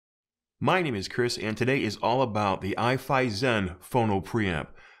My name is Chris, and today is all about the iFi Zen Phono preamp.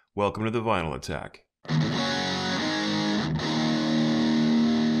 Welcome to the Vinyl Attack.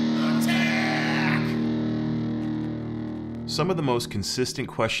 Some of the most consistent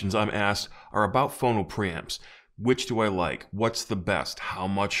questions I'm asked are about phono preamps. Which do I like? What's the best? How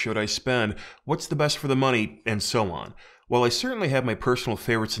much should I spend? What's the best for the money? And so on. While I certainly have my personal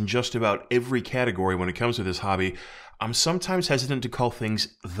favorites in just about every category when it comes to this hobby, I'm sometimes hesitant to call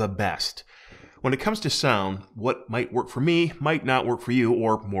things the best. When it comes to sound, what might work for me might not work for you,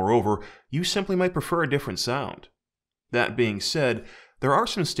 or moreover, you simply might prefer a different sound. That being said, there are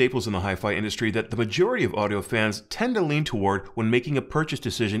some staples in the hi-fi industry that the majority of audio fans tend to lean toward when making a purchase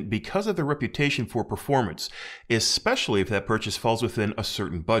decision because of their reputation for performance, especially if that purchase falls within a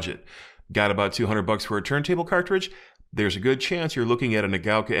certain budget. Got about $200 for a turntable cartridge? There's a good chance you're looking at a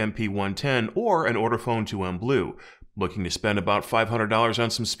Nagauka MP110 or an Ortophone 2M Blue. Looking to spend about $500 on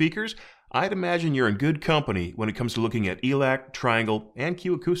some speakers? I'd imagine you're in good company when it comes to looking at ELAC, Triangle, and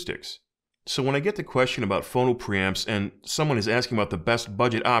Q Acoustics. So when I get the question about phono preamps and someone is asking about the best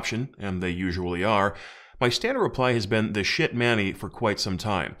budget option, and they usually are, my standard reply has been the Schiit Mani for quite some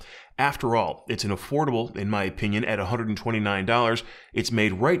time. After all, it's an affordable, in my opinion, at $129. It's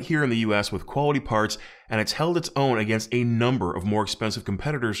made right here in the US with quality parts, and it's held its own against a number of more expensive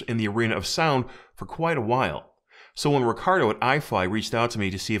competitors in the arena of sound for quite a while. So when Ricardo at iFi reached out to me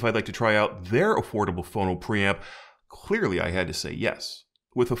to see if I'd like to try out their affordable phono preamp, clearly I had to say yes.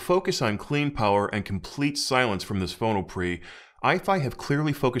 With a focus on clean power and complete silence from this phono pre, iFi have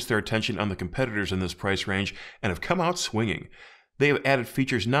clearly focused their attention on the competitors in this price range and have come out swinging. They have added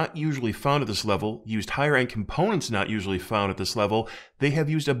features not usually found at this level, used higher-end components not usually found at this level, they have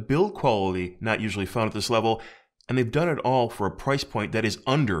used a build quality not usually found at this level, and they've done it all for a price point that is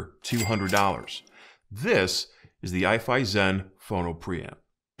under $200. This is the iFi Zen Phono preamp.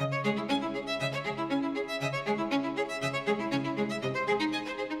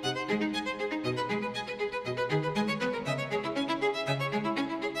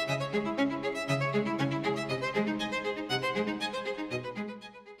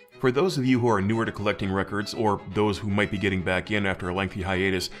 For those of you who are newer to collecting records, or those who might be getting back in after a lengthy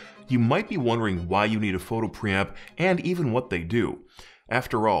hiatus, you might be wondering why you need a phono preamp and even what they do.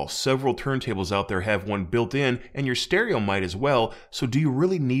 After all, several turntables out there have one built in, and your stereo might as well, so do you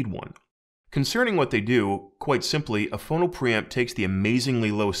really need one? Concerning what they do, quite simply, a phono preamp takes the amazingly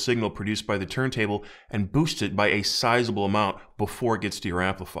low signal produced by the turntable and boosts it by a sizable amount before it gets to your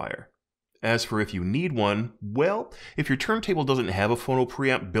amplifier. As for if you need one, well, if your turntable doesn't have a phono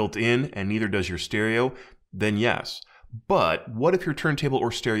preamp built in and neither does your stereo, then yes. But what if your turntable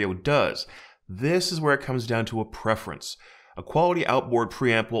or stereo does? This is where it comes down to a preference. A quality outboard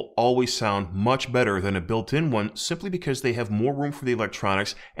preamp will always sound much better than a built-in one simply because they have more room for the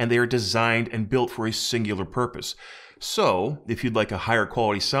electronics and they are designed and built for a singular purpose. So, if you'd like a higher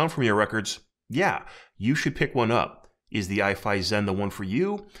quality sound from your records, yeah, you should pick one up. Is the iFi Zen the one for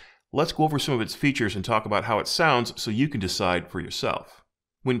you? Let's go over some of its features and talk about how it sounds so you can decide for yourself.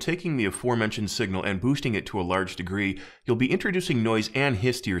 When taking the aforementioned signal and boosting it to a large degree, you'll be introducing noise and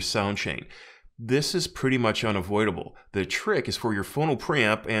hiss to your sound chain. This is pretty much unavoidable. The trick is for your phono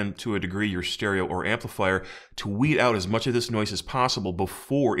preamp, and to a degree your stereo or amplifier, to weed out as much of this noise as possible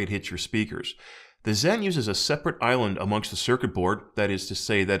before it hits your speakers. The Zen uses a separate island amongst the circuit board, that is to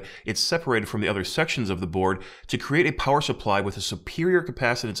say that it's separated from the other sections of the board, to create a power supply with a superior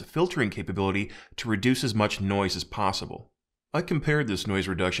capacitance filtering capability to reduce as much noise as possible. I compared this noise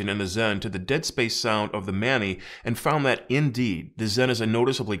reduction in the Zen to the dead space sound of the Mani and found that, indeed, the Zen is a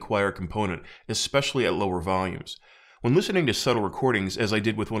noticeably quieter component, especially at lower volumes. When listening to subtle recordings, as I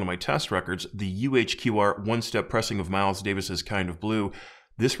did with one of my test records, the UHQR one-step pressing of Miles Davis's Kind of Blue,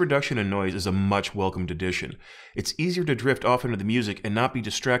 this reduction in noise is a much welcomed addition. It's easier to drift off into the music and not be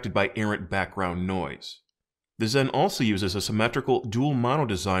distracted by errant background noise. The Zen also uses a symmetrical dual mono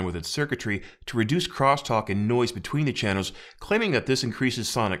design with its circuitry to reduce crosstalk and noise between the channels, claiming that this increases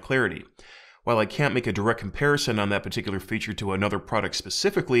sonic clarity. While I can't make a direct comparison on that particular feature to another product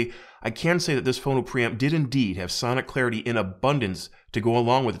specifically, I can say that this phono preamp did indeed have sonic clarity in abundance to go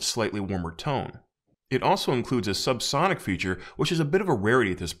along with its slightly warmer tone. It also includes a subsonic feature, which is a bit of a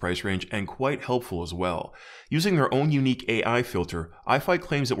rarity at this price range and quite helpful as well. Using their own unique AI filter, iFi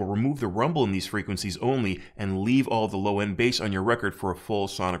claims it will remove the rumble in these frequencies only and leave all the low-end bass on your record for a full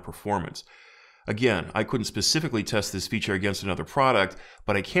sonic performance. Again, I couldn't specifically test this feature against another product,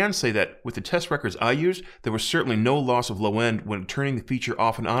 but I can say that with the test records I used, there was certainly no loss of low end when turning the feature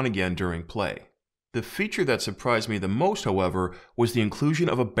off and on again during play. The feature that surprised me the most, however, was the inclusion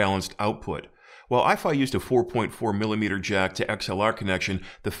of a balanced output. While iFi used a 4.4mm jack to XLR connection,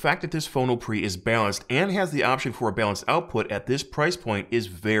 the fact that this phono pre is balanced and has the option for a balanced output at this price point is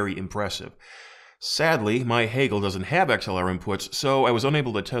very impressive. Sadly, my Hagel doesn't have XLR inputs, so I was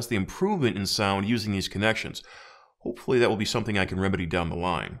unable to test the improvement in sound using these connections. Hopefully that will be something I can remedy down the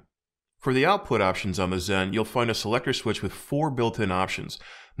line. For the output options on the Zen, you'll find a selector switch with 4 built-in options: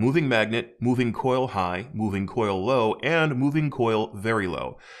 moving magnet, moving coil high, moving coil low, and moving coil very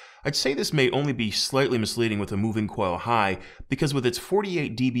low. I'd say this may only be slightly misleading with a moving coil high, because with its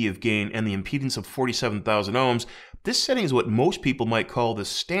 48 dB of gain and the impedance of 47,000 ohms, this setting is what most people might call the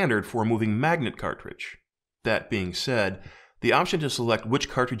standard for a moving magnet cartridge. That being said, the option to select which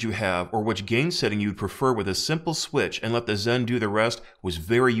cartridge you have or which gain setting you'd prefer with a simple switch and let the Zen do the rest was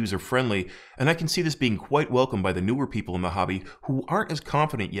very user-friendly, and I can see this being quite welcome by the newer people in the hobby who aren't as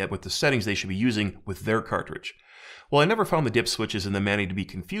confident yet with the settings they should be using with their cartridge. While I never found the dip switches in the Mani to be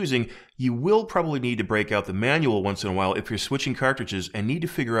confusing, you will probably need to break out the manual once in a while if you're switching cartridges and need to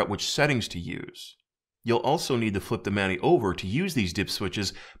figure out which settings to use. You'll also need to flip the Mani over to use these dip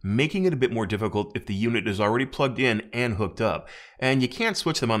switches, making it a bit more difficult if the unit is already plugged in and hooked up, and you can't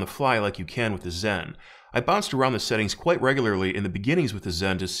switch them on the fly like you can with the Zen. I bounced around the settings quite regularly in the beginnings with the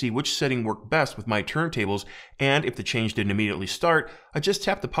Zen to see which setting worked best with my turntables, and if the change didn't immediately start, I just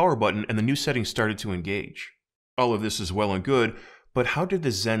tapped the power button and the new settings started to engage. All of this is well and good, but how did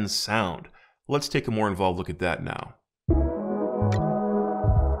the Zen sound? Let's take a more involved look at that now.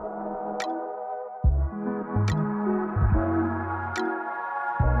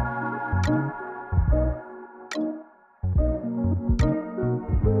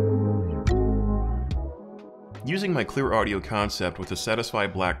 Using my clear audio concept with the Satisfy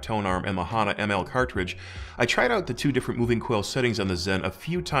Black tone arm and the Hana ML cartridge, I tried out the 2 different moving coil settings on the Zen a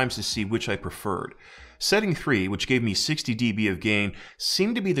few times to see which I preferred. Setting 3, which gave me 60 dB of gain,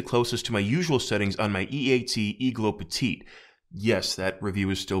 seemed to be the closest to my usual settings on my EAT Eglo Petite. Yes, that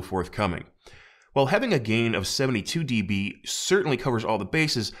review is still forthcoming. While having a gain of 72 dB certainly covers all the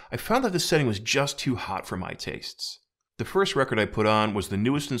bases, I found that this setting was just too hot for my tastes. The first record I put on was the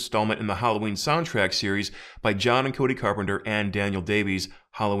newest installment in the Halloween soundtrack series by John and Cody Carpenter and Daniel Davies,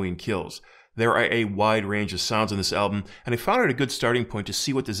 Halloween Kills. There are a wide range of sounds on this album, and I found it a good starting point to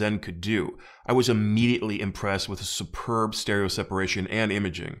see what the Zen could do. I was immediately impressed with the superb stereo separation and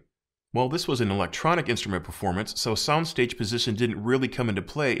imaging. While this was an electronic instrument performance, so soundstage position didn't really come into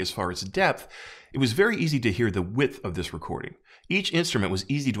play as far as depth, it was very easy to hear the width of this recording. Each instrument was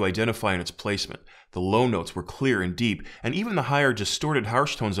easy to identify in its placement. The low notes were clear and deep, and even the higher distorted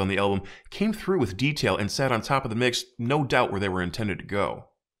harsh tones on the album came through with detail and sat on top of the mix, no doubt where they were intended to go.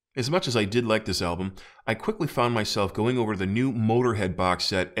 As much as I did like this album, I quickly found myself going over to the new Motorhead box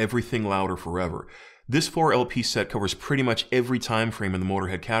set, Everything Louder Forever. This 4 LP set covers pretty much every time frame in the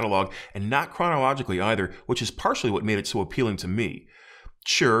Motorhead catalog, and not chronologically either, which is partially what made it so appealing to me.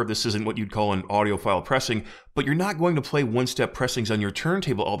 Sure, this isn't what you'd call an audiophile pressing, but you're not going to play one-step pressings on your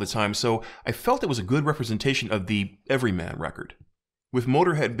turntable all the time, so I felt it was a good representation of the everyman record. With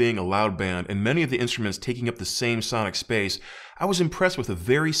Motorhead being a loud band and many of the instruments taking up the same sonic space, I was impressed with the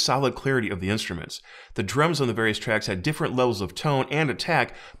very solid clarity of the instruments. The drums on the various tracks had different levels of tone and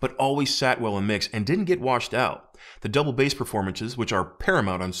attack, but always sat well in mix and didn't get washed out. The double bass performances, which are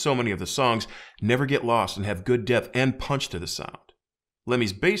paramount on so many of the songs, never get lost and have good depth and punch to the sound.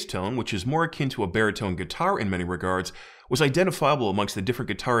 Lemmy's bass tone, which is more akin to a baritone guitar in many regards, was identifiable amongst the different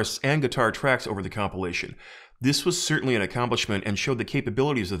guitarists and guitar tracks over the compilation. This was certainly an accomplishment and showed the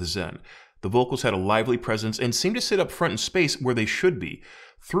capabilities of the Zen. The vocals had a lively presence and seemed to sit up front in space where they should be.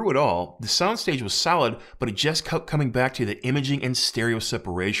 Through it all, the soundstage was solid, but it just kept coming back to the imaging and stereo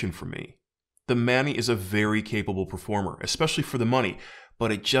separation for me. The Mani is a very capable performer, especially for the money,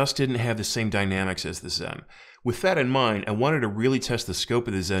 but it just didn't have the same dynamics as the Zen. With that in mind, I wanted to really test the scope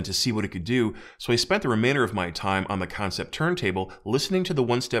of the Zen to see what it could do, so I spent the remainder of my time on the concept turntable listening to the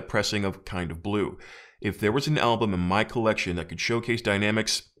one-step pressing of Kind of Blue. If there was an album in my collection that could showcase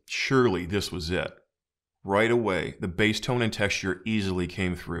dynamics, surely this was it. Right away, the bass tone and texture easily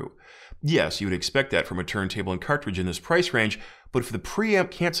came through. Yes, you would expect that from a turntable and cartridge in this price range, but if the preamp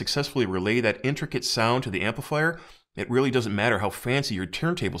can't successfully relay that intricate sound to the amplifier, it really doesn't matter how fancy your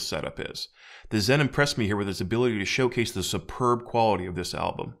turntable setup is. The Zen impressed me here with its ability to showcase the superb quality of this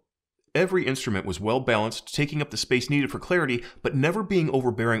album. Every instrument was well balanced, taking up the space needed for clarity, but never being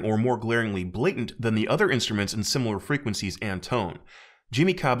overbearing or more glaringly blatant than the other instruments in similar frequencies and tone.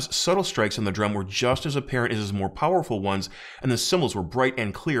 Jimmy Cobb's subtle strikes on the drum were just as apparent as his more powerful ones, and the cymbals were bright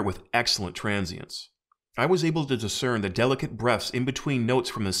and clear with excellent transients. I was able to discern the delicate breaths in between notes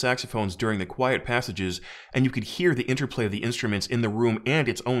from the saxophones during the quiet passages, and you could hear the interplay of the instruments in the room and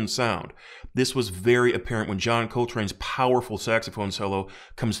its own sound. This was very apparent when John Coltrane's powerful saxophone solo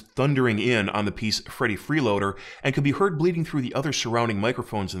comes thundering in on the piece Freddie Freeloader and could be heard bleeding through the other surrounding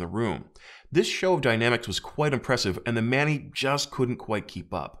microphones in the room. This show of dynamics was quite impressive, and the Manny just couldn't quite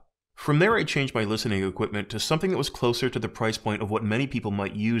keep up. From there, I changed my listening equipment to something that was closer to the price point of what many people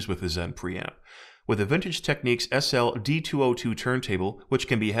might use with the Zen preamp. With a Vintage Techniques SL D202 turntable, which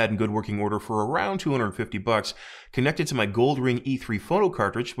can be had in good working order for around $250, connected to my Gold Ring E3 phono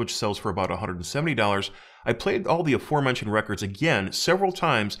cartridge, which sells for about $170, I played all the aforementioned records again several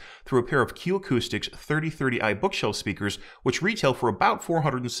times through a pair of Q Acoustics 3030i bookshelf speakers, which retail for about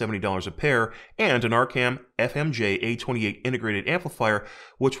 $470 a pair, and an Arcam FMJ A28 integrated amplifier,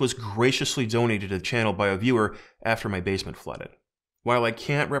 which was graciously donated to the channel by a viewer after my basement flooded. While I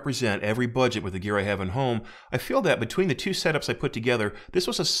can't represent every budget with the gear I have in home, I feel that between the two setups I put together, this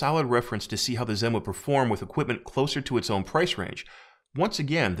was a solid reference to see how the Zen would perform with equipment closer to its own price range. Once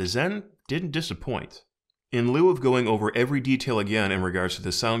again, the Zen didn't disappoint. In lieu of going over every detail again in regards to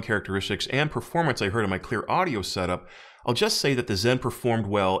the sound characteristics and performance I heard in my clear audio setup, I'll just say that the Zen performed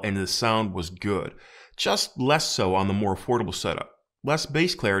well and the sound was good. Just less so on the more affordable setup. Less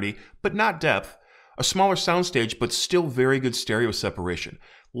bass clarity, but not depth. A smaller soundstage, but still very good stereo separation.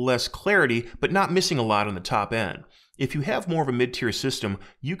 Less clarity, but not missing a lot on the top end. If you have more of a mid-tier system,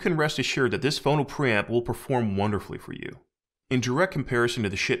 you can rest assured that this phono preamp will perform wonderfully for you. In direct comparison to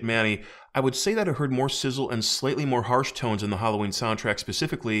the Schiit Manny, I would say that I heard more sizzle and slightly more harsh tones in the Halloween soundtrack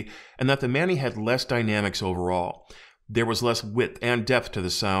specifically, and that the Manny had less dynamics overall. There was less width and depth to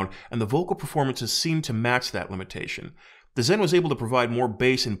the sound, and the vocal performances seemed to match that limitation. The Zen was able to provide more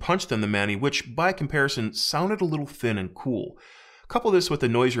bass and punch than the Manny, which, by comparison, sounded a little thin and cool. Couple this with the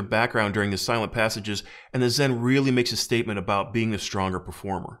noisier background during the silent passages, and the Zen really makes a statement about being the stronger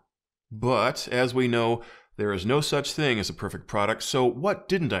performer. But, as we know, there is no such thing as a perfect product, so what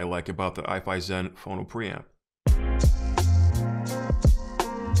didn't I like about the iFi Zen Phono preamp?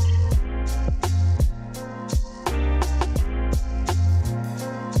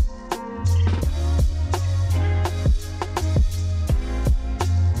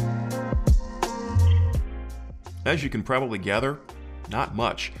 As you can probably gather, not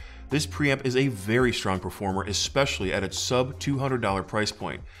much. This preamp is a very strong performer, especially at its sub-$200 price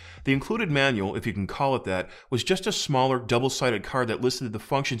point. The included manual, if you can call it that, was just a smaller double-sided card that listed the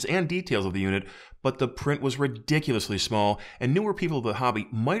functions and details of the unit, but the print was ridiculously small, and newer people of the hobby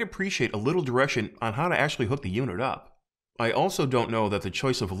might appreciate a little direction on how to actually hook the unit up. I also don't know that the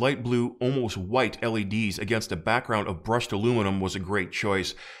choice of light blue, almost white LEDs against a background of brushed aluminum was a great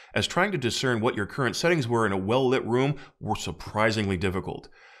choice, as trying to discern what your current settings were in a well-lit room were surprisingly difficult.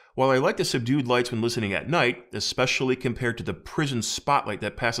 While I like the subdued lights when listening at night, especially compared to the prison spotlight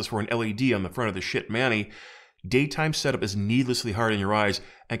that passes for an LED on the front of the Schiit Manny, daytime setup is needlessly hard on your eyes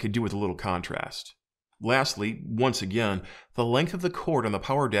and could do with a little contrast. Lastly, once again, the length of the cord on the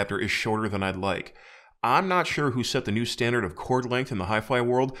power adapter is shorter than I'd like. I'm not sure who set the new standard of cord length in the hi-fi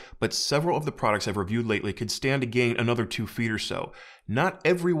world, but several of the products I've reviewed lately could stand to gain another 2 feet or so. Not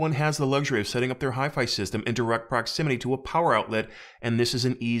everyone has the luxury of setting up their hi-fi system in direct proximity to a power outlet, and this is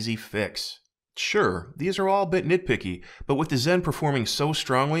an easy fix. Sure, these are all a bit nitpicky, but with the Zen performing so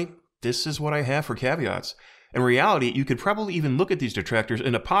strongly, this is what I have for caveats. In reality, you could probably even look at these detractors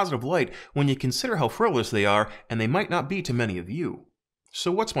in a positive light when you consider how frivolous they are, and they might not be to many of you.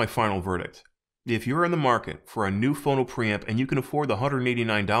 So what's my final verdict? If you're in the market for a new phono preamp and you can afford the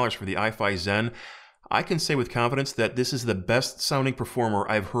 $189 for the iFi Zen, I can say with confidence that this is the best sounding performer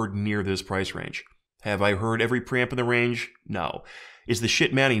I've heard near this price range. Have I heard every preamp in the range? No. Is the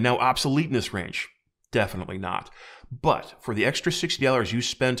Schiit Manny now obsolete in this range? Definitely not. But for the extra $60 you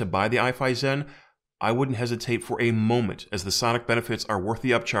spend to buy the iFi Zen, I wouldn't hesitate for a moment, as the sonic benefits are worth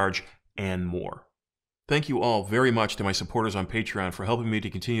the upcharge and more. Thank you all very much to my supporters on Patreon for helping me to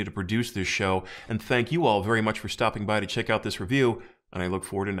continue to produce this show, and thank you all very much for stopping by to check out this review, and I look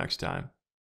forward to next time.